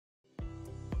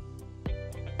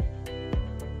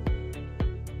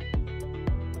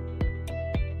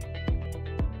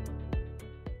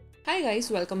Hi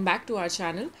guys, welcome back to our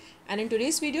channel, and in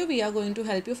today's video we are going to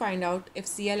help you find out if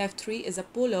ClF3 is a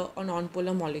polar or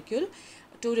non-polar molecule.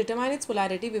 To determine its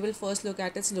polarity, we will first look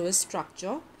at its lowest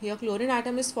structure. Here chlorine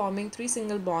atom is forming 3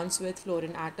 single bonds with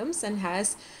fluorine atoms and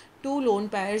has 2 lone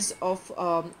pairs of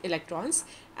electrons,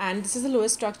 and this is the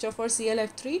lowest structure for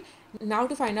ClF3. Now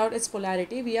to find out its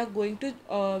polarity, we are going to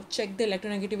check the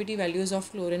electronegativity values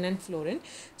of chlorine and fluorine.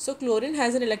 So chlorine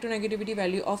has an electronegativity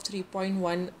value of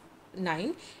 3.19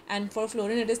 and for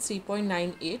fluorine it is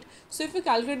 3.98. So if we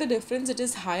calculate the difference, it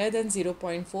is higher than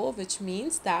 0.4, which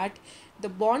means that the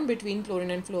bond between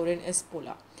chlorine and fluorine is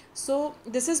polar. So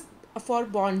this is for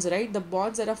bonds, right? The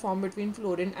bonds that are formed between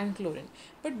fluorine and chlorine.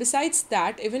 But besides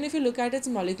that, even if you look at its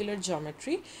molecular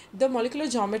geometry, the molecular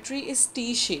geometry is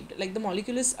T-shaped, like the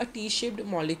molecule is a T-shaped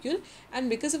molecule, and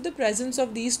because of the presence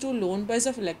of these two lone pairs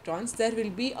of electrons, there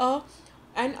will be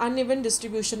an uneven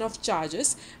distribution of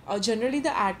charges. Generally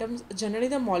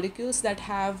the molecules that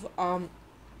have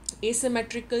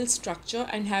asymmetrical structure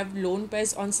and have lone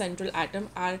pairs on central atom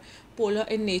are polar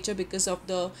in nature because of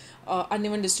the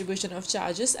uneven distribution of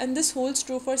charges, and this holds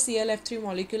true for ClF3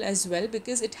 molecule as well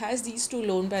because it has these two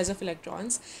lone pairs of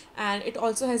electrons and it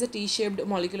also has a T-shaped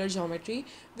molecular geometry,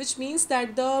 which means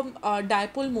that the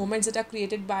dipole moments that are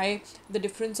created by the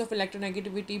difference of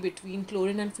electronegativity between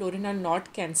chlorine and fluorine are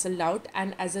not cancelled out,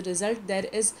 and as a result there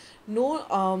is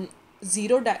no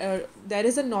there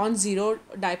is a non-zero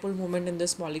dipole moment in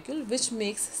this molecule, which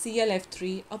makes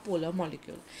ClF3 a polar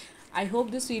molecule. I hope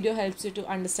this video helps you to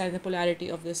understand the polarity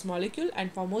of this molecule,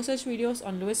 and for more such videos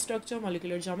on lowest structure,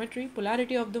 molecular geometry,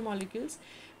 polarity of the molecules,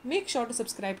 make sure to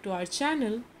subscribe to our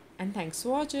channel, and thanks for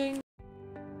watching.